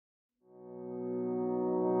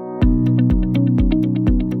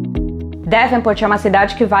Davenport é uma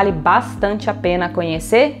cidade que vale bastante a pena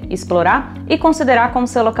conhecer, explorar e considerar como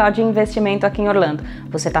seu local de investimento aqui em Orlando.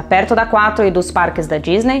 Você está perto da 4 e dos parques da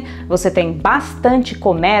Disney, você tem bastante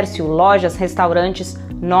comércio, lojas, restaurantes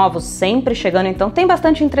novos sempre chegando, então tem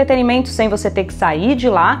bastante entretenimento sem você ter que sair de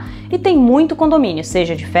lá e tem muito condomínio,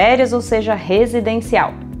 seja de férias ou seja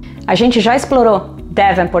residencial. A gente já explorou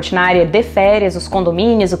Davenport na área de férias, os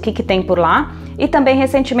condomínios, o que tem por lá. E também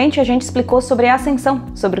recentemente a gente explicou sobre a ascensão,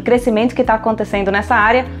 sobre o crescimento que está acontecendo nessa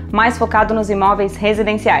área, mais focado nos imóveis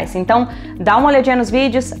residenciais. Então dá uma olhadinha nos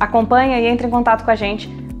vídeos, acompanha e entre em contato com a gente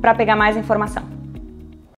para pegar mais informação.